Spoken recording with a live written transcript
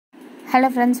Hello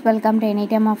friends, welcome to any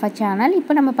time of our channel.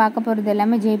 இப்போ நம்ம பார்க்க போறது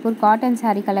எல்லாமே ஜெய்ப்பூர் காட்டன்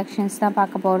saree collections தான்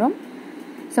பார்க்க போறோம்.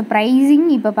 So pricing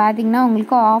இப்போ பாத்தீங்கன்னா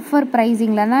உங்களுக்கு ஆஃபர்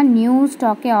pricingல தான் நியூ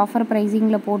ஸ்டாக்கே ஆஃபர்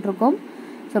pricingல போட்டுருக்கோம்.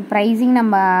 So pricing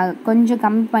நம்ம கொஞ்சம்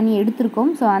கம்மி பண்ணி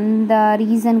எடுத்துருக்கோம். So அந்த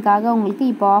ரீசன்காக உங்களுக்கு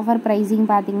இப்போ ஆஃபர் pricing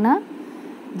பாத்தீங்கன்னா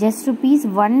just rupees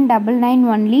 199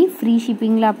 only free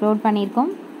shippingல upload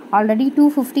பண்ணிருக்கோம். ஆல்ரெடி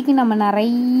 250 க்கு நம்ம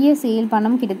நிறைய சேல்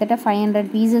பண்ணோம். கிட்டத்தட்ட 500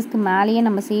 பீசஸ்க்கு மேலேயே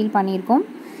நம்ம சேல் பண்ணிருக்கோம்.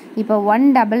 இப்போ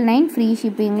 199 free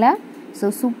ஷிப்பிங்ல so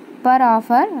super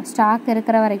offer stock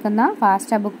இருக்கிற வரைக்கும் தான்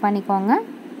ஃபாஸ்ட்டாக புக் பண்ணிக்கோங்க.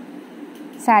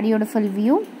 சாரியோட full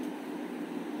view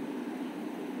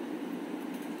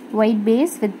white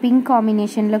base with pink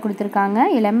காம்பினேஷனில் கொடுத்துருக்காங்க.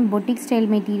 எல்லாமே boutique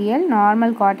style material,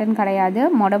 normal cotton கிடையாது.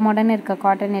 மொடன்னு இருக்க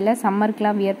காட்டன் இல்லை.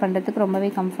 சம்மருக்குலாம் வியர் பண்ணுறதுக்கு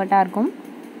ரொம்பவே கம்ஃபர்ட்டாக இருக்கும்.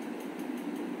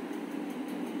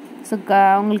 ஸோ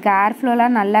உங்களுக்கு ஏர்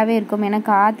ஃப்ளோலாம் நல்லாவே இருக்கும். ஏன்னா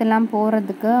காற்றுலாம்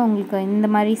போகிறதுக்கு உங்களுக்கு இந்த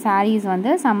மாதிரி சாரீஸ்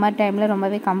வந்து சம்மர் டைமில்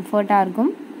ரொம்பவே கம்ஃபர்ட்டாக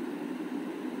இருக்கும்.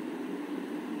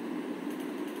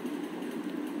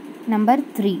 நம்பர்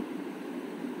 3.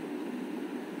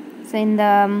 ஸோ இந்த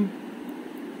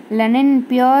லெனன்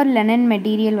பியோர் லெனன்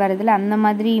மெட்டீரியல் வரதில் அந்த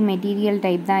மாதிரி மெட்டீரியல்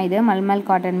டைப் தான் இது. மல்மல்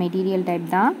காட்டன் மெட்டீரியல்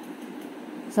டைப் தான்.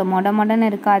 ஸோ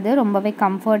மொடன்னு இருக்காது, ரொம்பவே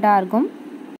கம்ஃபர்ட்டாக இருக்கும்.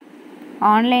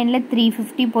 ஆன்லைனில்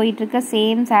 350 போயிட்டுருக்க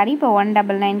சேம் சாரீ இப்போ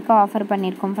 199க்கு ஆஃபர்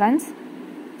பண்ணியிருக்கோம் ஃப்ரெண்ட்ஸ்.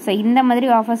 ஸோ இந்த மாதிரி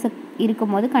ஆஃபர்ஸ்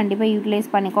இருக்கும்போது கண்டிப்பாக யூட்டிலைஸ்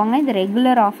பண்ணிக்கோங்க. இது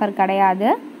ரெகுலர் ஆஃபர் கிடையாது.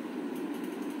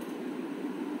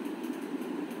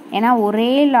 ஏன்னா ஒரே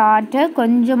லாட்டு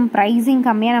கொஞ்சம் ப்ரைஸிங்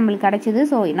கம்மியாக நம்மளுக்கு கிடச்சிது.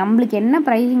 ஸோ நம்மளுக்கு என்ன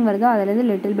ப்ரைஸிங் வருதோ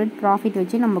அதில் லிட்டில் பிட் ப்ராஃபிட்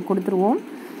வச்சு நம்ம கொடுத்துருவோம்.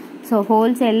 ஸோ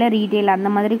ஹோல்சேலில் ரீட்டெயில்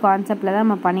அந்த மாதிரி கான்செப்டில் தான்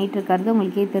நம்ம பண்ணிகிட்ருக்கிறது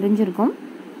உங்களுக்கே தெரிஞ்சிருக்கும்.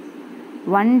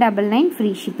 199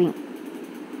 ஃப்ரீ ஷிப்பிங்.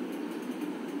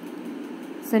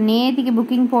 ஸோ நேற்றுக்கு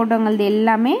புக்கிங் போட்டவங்களது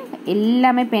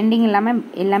எல்லாமே பெண்டிங்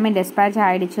எல்லாமே டெஸ்பேட்ச்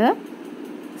ஆகிடுச்சு.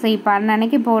 ஸோ இப்போ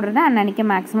அன்னன்னைக்கு போடுறது அன்னன்னைக்கு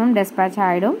மேக்ஸிமம் டெஸ்பேட்ச்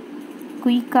ஆகிடும்.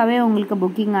 குயிக்காகவே உங்களுக்கு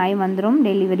புக்கிங் ஆகி வந்துடும்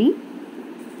டெலிவரி.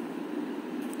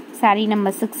 சாரீ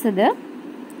நம்பர் 6 இது.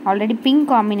 Already pink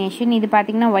combination. இது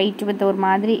பார்த்தீங்கன்னா ஒயிட் வித் ஒரு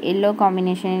மாதிரி எல்லோ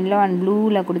காம்பினேஷன், எல்லோ அண்ட்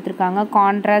ப்ளூவில் கொடுத்துருக்காங்க.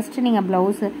 கான்ட்ராஸ்ட் நீங்கள்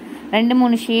ப்ளவுஸு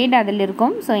 2-3 ஷேட் அதில்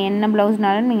இருக்கும். ஸோ என்ன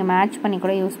ப்ளவுஸ்னாலும் நீங்கள் மேட்ச் பண்ணி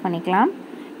கூட யூஸ் பண்ணிக்கலாம்.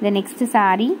 இது நெக்ஸ்ட்டு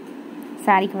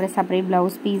சாரிக்கு வர செப்பரேட்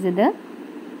ப்ளவுஸ் பீஸ். இது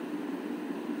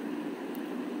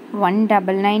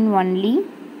 199 ஒன்லி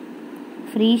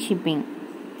ஃப்ரீ ஷிப்பிங்.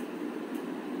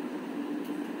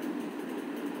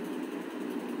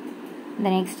 இந்த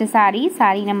நெக்ஸ்ட்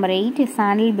சாரி நம்பர் 8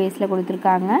 சாண்டில் பேஸில்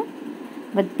கொடுத்துருக்காங்க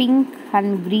with pink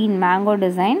and green mango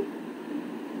design.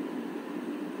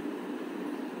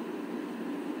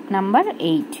 Number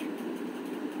 8.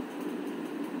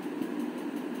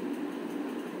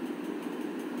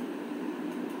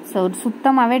 So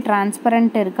சுத்தமாகவே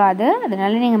டிரான்ஸ்பரண்ட் இருக்காது.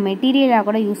 அதனால நீங்கள் மெட்டீரியலாக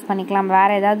கூட யூஸ் பண்ணிக்கலாம்.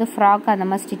 வேறு ஏதாவது ஃப்ராக் அந்த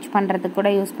மாதிரி ஸ்டிச் பண்ணுறதுக்கு கூட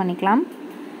யூஸ் பண்ணிக்கலாம்.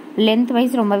 லென்த்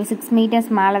வைஸ் ரொம்பவே 6 மீட்டர்ஸ்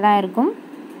மேலே தான் இருக்கும்.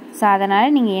 ஸோ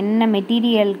அதனால் நீங்கள் என்ன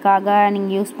மெட்டீரியலுக்காக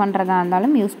நீங்கள் யூஸ் பண்ணுறதா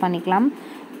இருந்தாலும் யூஸ் பண்ணிக்கலாம்.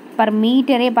 பர்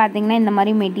மீட்டரே பார்த்தீங்கன்னா இந்த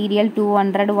மாதிரி மெட்டீரியல்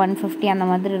 200 150 அந்த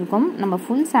மாதிரி இருக்கும். நம்ம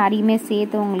ஃபுல் சாரியுமே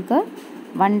சேர்த்து உங்களுக்கு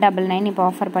 199 இப்போ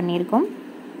ஆஃபர் பண்ணியிருக்கோம்.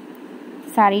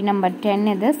 சாரி நம்பர் 10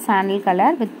 இது சாண்டில்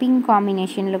கலர் வித் பிங்க்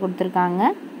காம்பினேஷனில்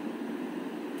கொடுத்துருக்காங்க.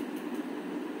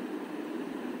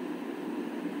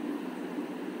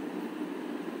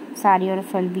 சாரியோட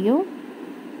full view.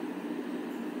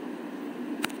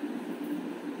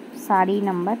 Sorry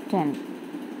number 10.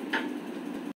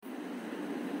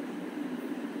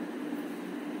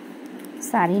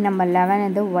 Sorry number 11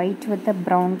 இது white with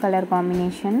brown colour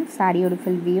combination. சாரியோட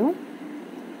full view.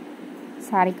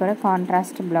 சாரிக்கோட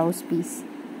contrast blouse piece.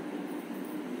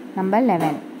 Number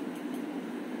 11.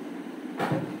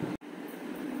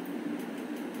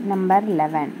 Number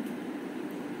 11.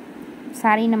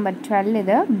 Sorry number 12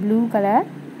 இது ப்ளூ கலர்,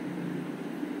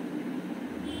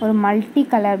 ஒரு மல்டி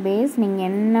கலர் பேஸ். நீங்கள்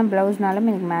என்ன ப்ளவுஸ்னாலும்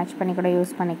இதுக்கு மேட்ச் பண்ணி கூட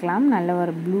யூஸ் பண்ணிக்கலாம். நல்ல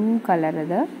ஒரு ப்ளூ கலர்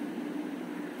இது.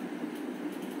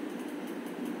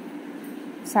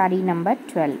 Sorry number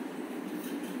 12.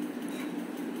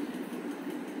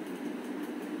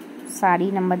 Sorry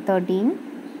number 13.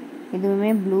 இதுவுமே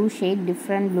blue shade,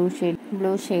 different blue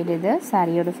shade இது.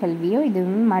 சாரியோட ஃபுல் வியூ.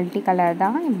 இதுவுமே மல்டி கலர்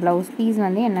தான். ப்ளவுஸ் பீஸ்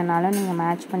வந்து என்னன்னாலும் நீங்கள்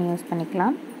மேட்ச் பண்ணி யூஸ்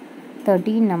பண்ணிக்கலாம்.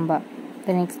 13 நம்பர்.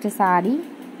 இது next sorry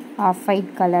of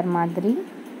white colour மாதிரி,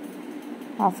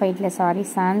 ஆஃப் ஒயிட்டில்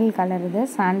சாண்டில் கலர். இது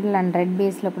சாண்டில் அண்ட் ரெட்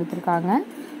பேஸில் கொடுத்துருக்காங்க.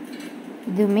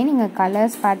 இதுவுமே நீங்கள்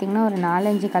கலர்ஸ் பார்த்தீங்கன்னா ஒரு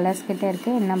 4-5 கலர்ஸ் கிட்டே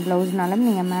இருக்குது. என்ன ப்ளவுஸ்னாலும்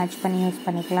நீங்கள் மேட்ச் பண்ணி யூஸ்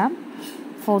பண்ணிக்கலாம்.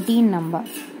 14 நம்பர்.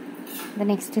 இது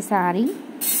நெக்ஸ்ட்டு சாரி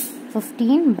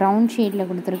 15 ப்ரௌன் ஷேடில்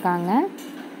கொடுத்துருக்காங்க.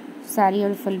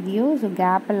 சாரியோட ஃபுல் வியூ. ஸோ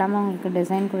கேப் இல்லாமல் உங்களுக்கு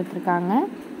டிசைன் கொடுத்துருக்காங்க.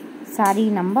 Sorry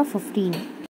number 15.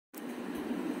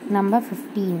 Number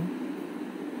 15.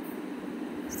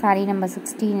 saree number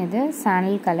 16 இது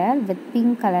sandal color with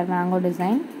pink color mango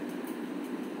design.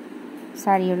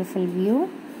 Saree oda full view.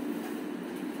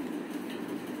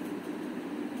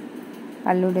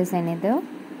 Pallu design இது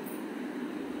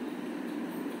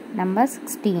number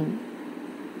 16.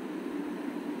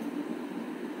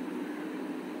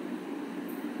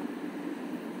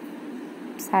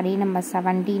 Saree number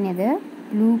 17 இது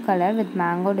blue color with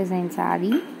mango design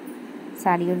saree.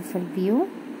 Saree oda full view.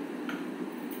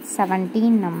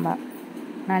 17 number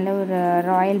நல்ல ஒரு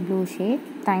Royal blue shade.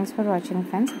 Thanks for வாட்சிங்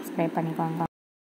friends. Subscribe பண்ணிக்கோங்க.